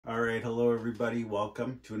All right, hello everybody.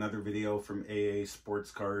 Welcome to another video from AA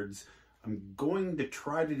Sports Cards. I'm going to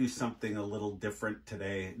try to do something a little different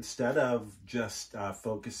today. Instead of just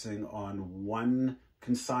focusing on one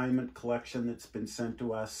consignment collection that's been sent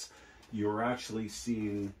to us, you're actually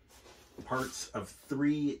seeing parts of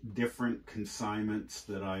 3 different consignments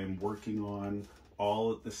that I am working on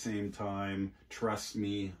all at the same time. Trust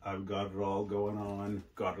me, I've got it all going on,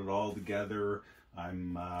 got it all together.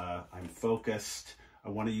 I'm focused. I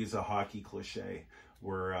want to use a hockey cliche.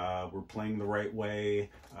 We're playing the right way.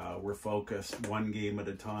 We're focused, one game at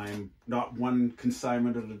a time, not one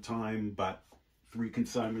consignment at a time, but 3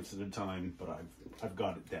 consignments at a time. But I've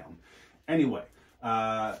got it down. Anyway,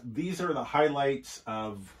 these are the highlights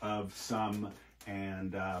of some,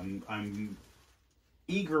 and I'm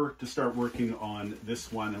eager to start working on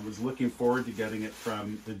this one. I was looking forward to getting it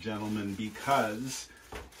from the gentleman because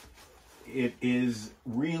it is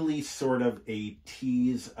really sort of a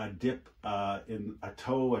tease, a dip in a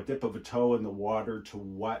toe, a dip of a toe in the water to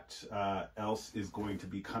what else is going to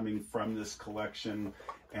be coming from this collection.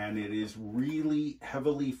 And it is really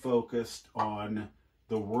heavily focused on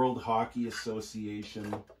the World Hockey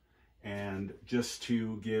Association. And just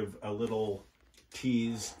to give a little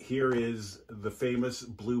tease, here is the famous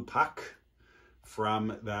blue puck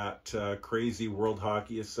from that crazy World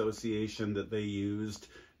Hockey Association that they used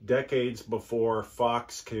decades before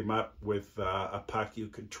Fox came up with a puck you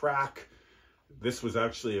could track. This was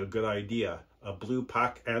actually a good idea, a blue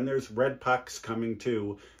puck, and there's red pucks coming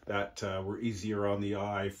too that were easier on the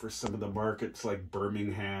eye for some of the markets like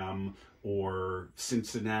Birmingham or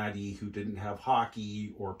Cincinnati, who didn't have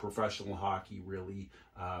hockey or professional hockey really.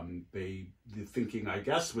 The thinking, I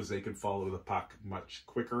guess, was they could follow the puck much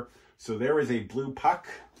quicker. So there is a blue puck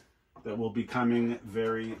that will be coming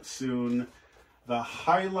very soon. The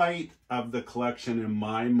highlight of the collection in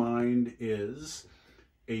my mind is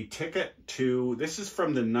a ticket to, this is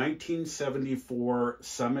from the 1974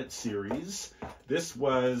 Summit Series. This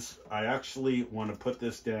was, I actually want to put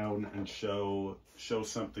this down and show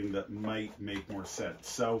something that might make more sense.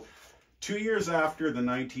 So 2 years after the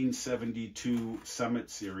 1972 Summit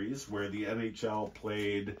Series, where the NHL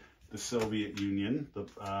played the Soviet Union,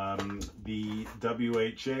 the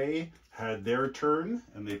WHA had their turn,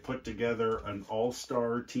 and they put together an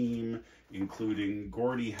all-star team, including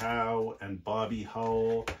Gordie Howe and Bobby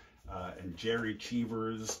Hull and Jerry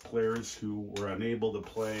Cheevers, players who were unable to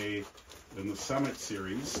play in the Summit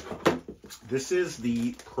Series. This is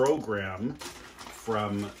the program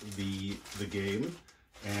from the game,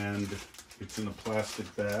 and it's in a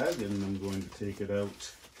plastic bag, and I'm going to take it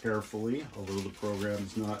out carefully, although the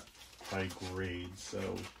program's not high grade, so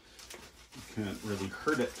you can't really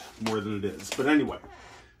hurt it more than it is. But anyway,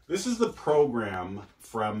 this is the program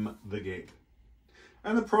from the game.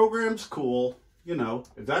 And the program's cool, you know,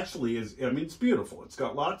 it actually is, I mean, it's beautiful. It's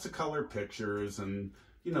got lots of color pictures and,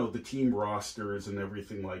 you know, the team rosters and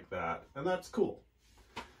everything like that. And that's cool.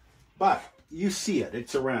 But you see it,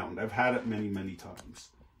 it's around. I've had it many, many times.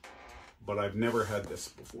 But I've never had this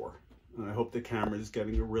before. And I hope the camera is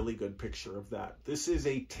getting a really good picture of that. This is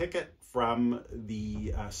a ticket from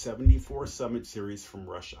the 74 Summit Series from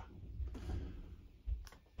Russia.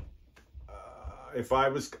 If I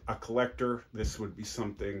was a collector, this would be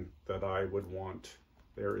something that I would want.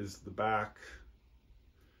 There is the back.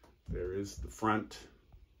 There is the front.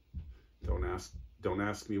 Don't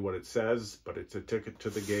ask me what it says, but it's a ticket to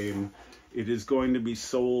the game. It is going to be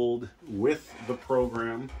sold with the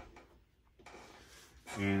program.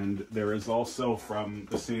 And there is also, from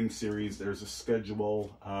the same series, there's a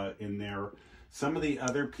schedule in there. Some of the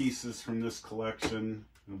other pieces from this collection,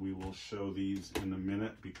 and we will show these in a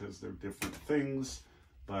minute because they're different things.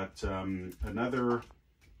 But another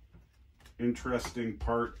interesting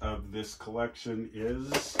part of this collection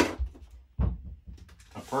is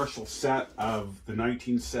a partial set of the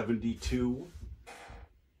 1972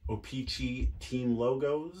 O-Pee-Chee team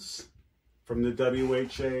logos from the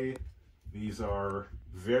WHA. These are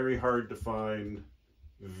very hard to find,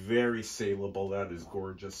 very saleable. That is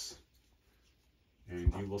gorgeous.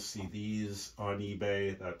 And you will see these on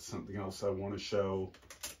eBay. That's something else I want to show.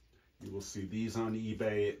 You will see these on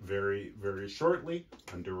eBay very, very shortly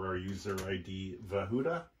under our user ID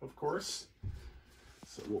Vahuda, of course.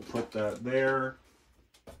 So we'll put that there.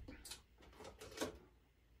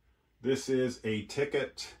 This is a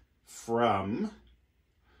ticket from,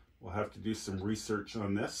 we'll have to do some research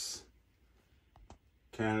on this,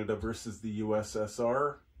 Canada versus the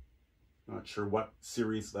USSR. Not sure what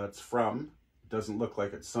series that's from. It doesn't look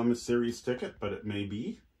like it's some series ticket, but it may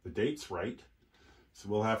be. The date's right. So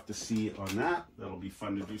we'll have to see on that. That'll be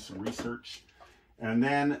fun to do some research. And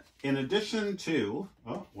then in addition to,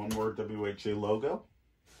 oh, one more WHA logo.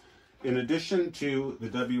 In addition to the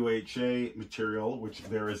WHA material, which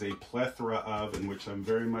there is a plethora of, and which I'm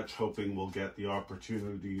very much hoping we'll get the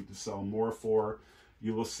opportunity to sell more for,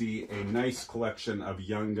 you will see a nice collection of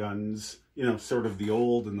Young Guns, you know, sort of the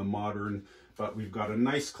old and the modern, but we've got a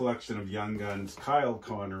nice collection of Young Guns. Kyle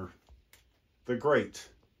Connor, the great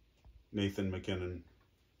Nathan McKinnon.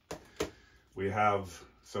 We have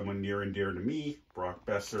someone near and dear to me, Brock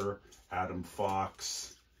Besser, Adam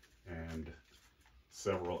Fox, and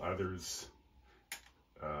several others.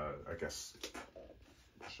 I guess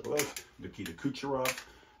Nikita Kucherov.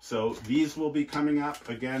 So these will be coming up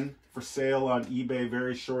again for sale on eBay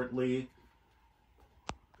very shortly.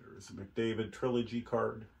 There's a McDavid trilogy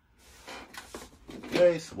card.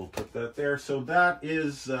 Okay, so we'll put that there. So that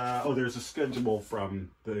is, oh, there's a schedule from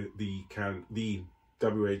the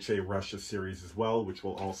WHA Russia series as well, which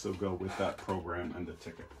will also go with that program and the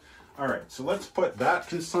ticket. All right, so let's put that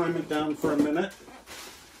consignment down for a minute.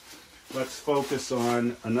 Let's focus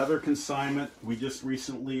on another consignment we just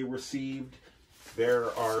recently received.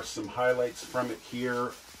 There are some highlights from it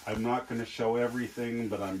here. I'm not going to show everything,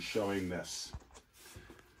 but I'm showing this.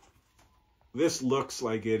 This looks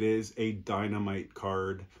like it is a dynamite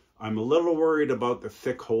card. I'm a little worried about the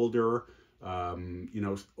thick holder. You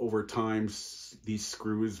know, over time, these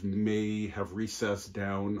screws may have recessed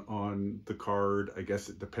down on the card. I guess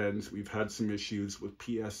it depends. We've had some issues with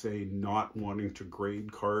PSA not wanting to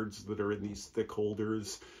grade cards that are in these thick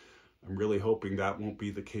holders. I'm really hoping that won't be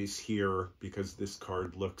the case here because this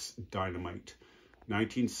card looks dynamite.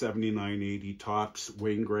 1979-80 Topps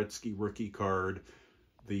Wayne Gretzky rookie card.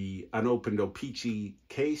 The unopened O-Pee-Chee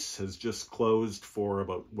case has just closed for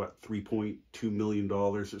about, what, $3.2 million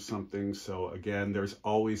or something. So again, there's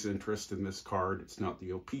always interest in this card. It's not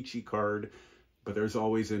the O-Pee-Chee card, but there's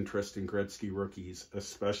always interest in Gretzky rookies,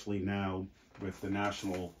 especially now with the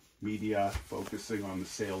national media focusing on the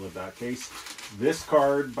sale of that case. This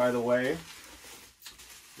card, by the way,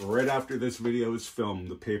 right after this video is filmed,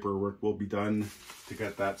 the paperwork will be done to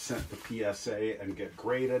get that sent to PSA and get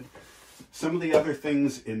graded. Some of the other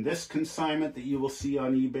things in this consignment that you will see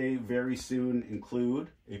on eBay very soon include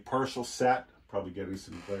a partial set, probably getting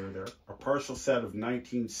some glare there, a partial set of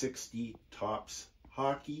 1960 Topps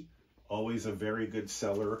hockey, always a very good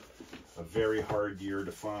seller, a very hard year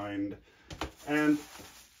to find, and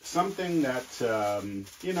something that,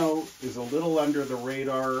 you know, is a little under the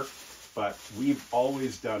radar, but we've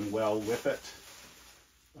always done well with it.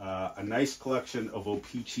 A nice collection of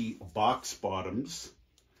O-Pee-Chee box bottoms.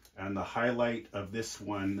 And the highlight of this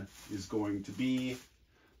one is going to be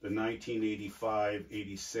the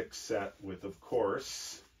 1985-86 set with, of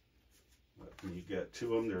course, when you get to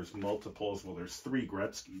them, there's multiples. Well, there's 3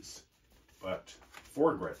 Gretzkys, but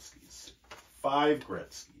 4 Gretzkys, 5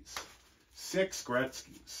 Gretzkys, 6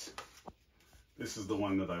 Gretzkys. This is the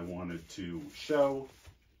one that I wanted to show.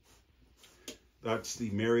 That's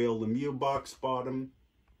the Mario Lemieux box bottom,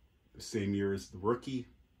 the same year as the rookie.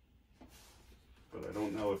 But I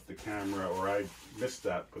don't know if the camera, or I missed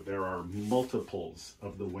that, but there are multiples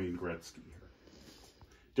of the Wayne Gretzky here.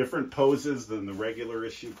 Different poses than the regular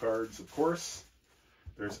issue cards, of course.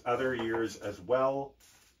 There's other years as well,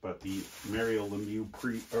 but the Mario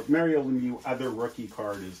Lemieux other rookie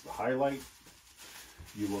card is the highlight.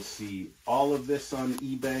 You will see all of this on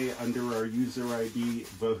eBay under our user ID,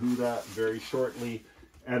 Vahuda, very shortly.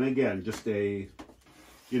 And again, just a,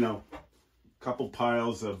 you know, couple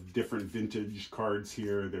piles of different vintage cards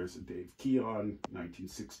here. There's a Dave Keon,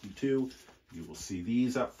 1962. You will see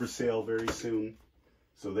these up for sale very soon.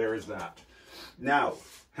 So there's that. Now,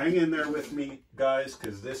 hang in there with me, guys,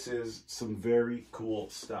 because this is some very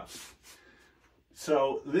cool stuff.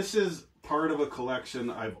 So this is part of a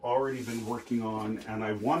collection I've already been working on, and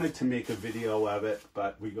I wanted to make a video of it,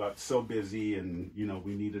 but we got so busy and, you know,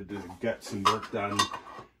 we needed to get some work done.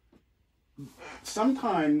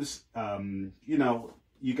 Sometimes, you know,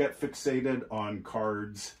 you get fixated on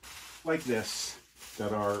cards like this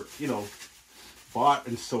that are, you know, bought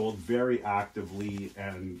and sold very actively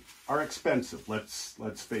and are expensive, let's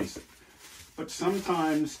face it. But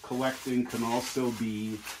sometimes collecting can also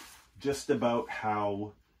be just about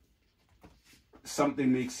how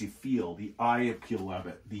something makes you feel, the eye appeal of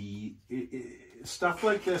it. Stuff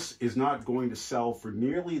like this is not going to sell for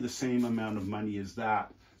nearly the same amount of money as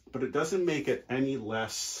that, but it doesn't make it any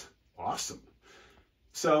less awesome.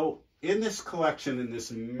 So in this collection, in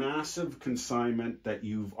this massive consignment that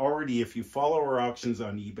you've already, if you follow our auctions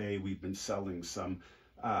on eBay, we've been selling some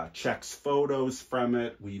checks photos from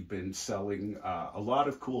it. We've been selling a lot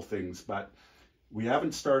of cool things, but We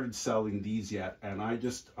haven't started selling these yet, and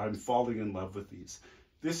I'm falling in love with these.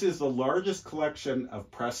 This is the largest collection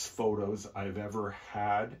of press photos I've ever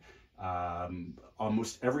had.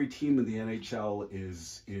 Almost every team in the NHL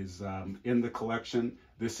is in the collection.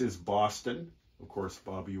 This is Boston. Of course,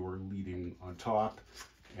 Bobby, you were leading on top.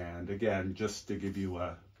 And again, just to give you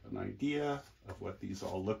an idea of what these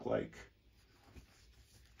all look like.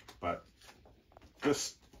 But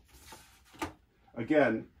just,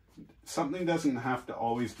 again, something doesn't have to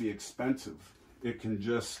always be expensive. It can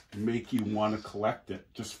just make you want to collect it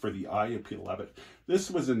just for the eye appeal of it. This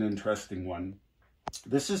was an interesting one.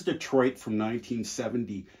 This is Detroit from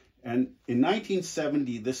 1970. And in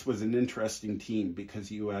 1970, this was an interesting team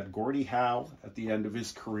because you had Gordie Howe at the end of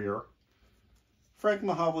his career, Frank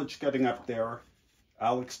Mahovlich getting up there,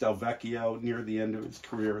 Alex Delvecchio near the end of his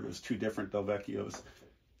career. There's two different Delvecchios.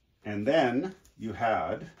 And then you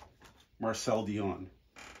had Marcel Dionne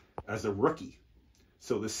as a rookie.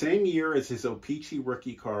 So the same year as his O-Pee-Chee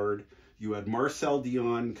rookie card, you had Marcel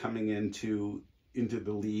Dionne coming into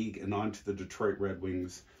the league and onto the Detroit Red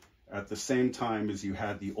Wings at the same time as you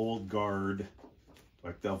had the old guard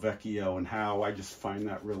like Delvecchio and Howe. I just find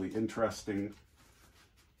that really interesting.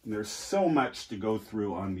 And there's so much to go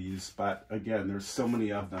through on these, but again, there's so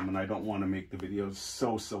many of them and I don't want to make the videos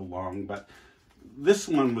so long, but this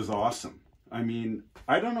one was awesome. I mean,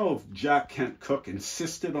 I don't know if Jack Kent Cooke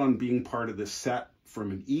insisted on being part of this set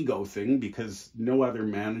from an ego thing because no other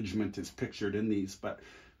management is pictured in these, but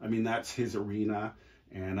I mean, that's his arena.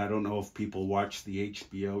 And I don't know if people watch the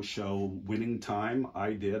HBO show Winning Time.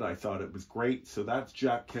 I did. I thought it was great. So that's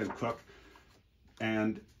Jack Kent Cooke.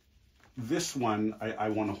 And this one, I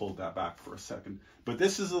want to hold that back for a second. But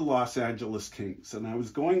this is the Los Angeles Kings. And I was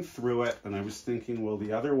going through it and I was thinking, well,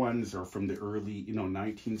 the other ones are from the early,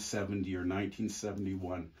 1970 or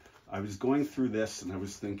 1971. I was going through this and I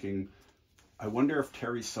was thinking, I wonder if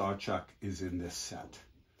Terry Sawchuk is in this set.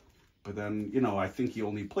 But then, I think he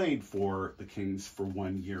only played for the Kings for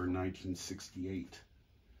 1 year, 1968.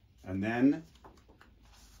 And then,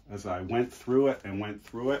 as I went through it,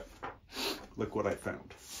 look what I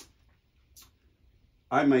found.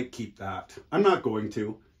 I might keep that. I'm not going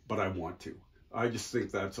to, but I want to. I just think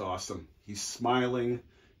that's awesome. He's smiling.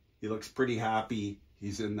 He looks pretty happy.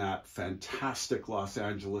 He's in that fantastic Los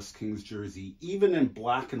Angeles Kings jersey. Even in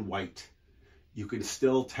black and white, you can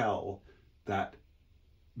still tell that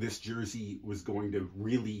this jersey was going to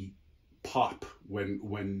really pop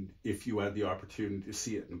if you had the opportunity to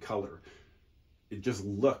see it in color. It just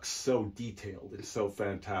looks so detailed and so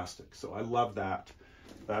fantastic. So I love that.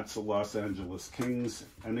 That's the Los Angeles Kings.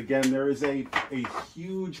 And again, there is a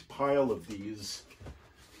huge pile of these.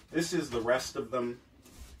 This is the rest of them.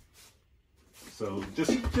 So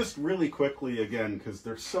just really quickly again, because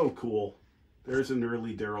they're so cool. There's an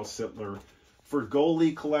early Daryl Sittler. For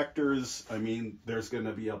goalie collectors, I mean, there's going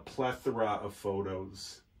to be a plethora of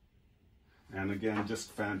photos. And again, just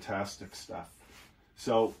fantastic stuff.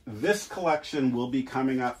 So this collection will be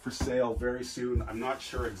coming up for sale very soon. I'm not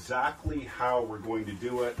sure exactly how we're going to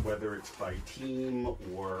do it, whether it's by team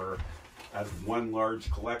or as one large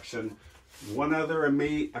collection.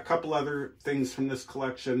 A couple other things from this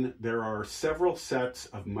collection. There are several sets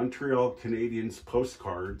of Montreal Canadiens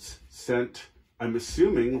postcards sent, I'm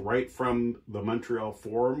assuming, right from the Montreal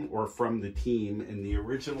Forum or from the team in the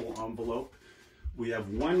original envelope. We have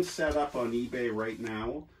one set up on eBay right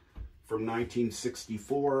now from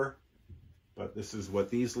 1964, but this is what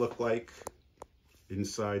these look like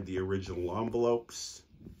inside the original envelopes.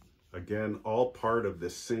 Again, all part of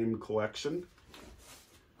this same collection.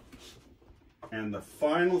 And the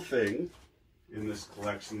final thing in this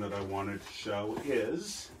collection that I wanted to show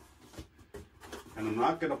is, and I'm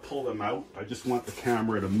not going to pull them out, I just want the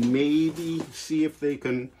camera to maybe see if they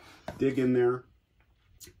can dig in there.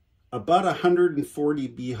 About 140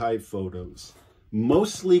 beehive photos,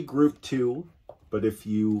 mostly group 2, but if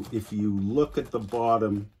you look at the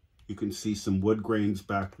bottom, you can see some wood grains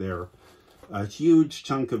back there. A huge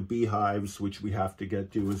chunk of beehives, which we have to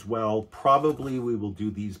get to as well. Probably we will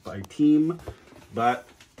do these by team, but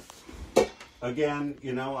again,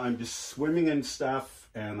 I'm just swimming in stuff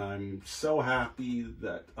and I'm so happy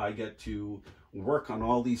that I get to work on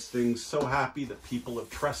all these things. So happy that people have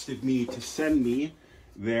trusted me to send me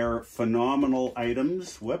their phenomenal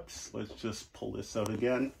items. Whoops, let's just pull this out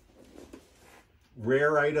again.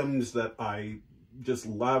 Rare items that I just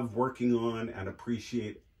love working on and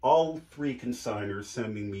appreciate. All 3 consigners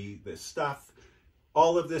sending me this stuff.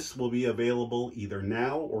 All of this will be available either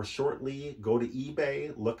now or shortly. Go to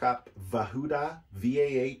eBay, look up Vahoota,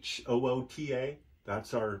 V-A-H-O-O-T-A.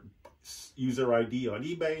 That's our user ID on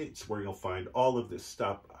eBay. It's where you'll find all of this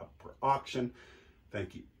stuff up for auction.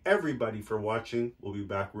 Thank you everybody for watching. We'll be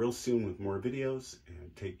back real soon with more videos,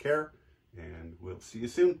 and take care, and we'll see you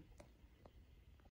soon.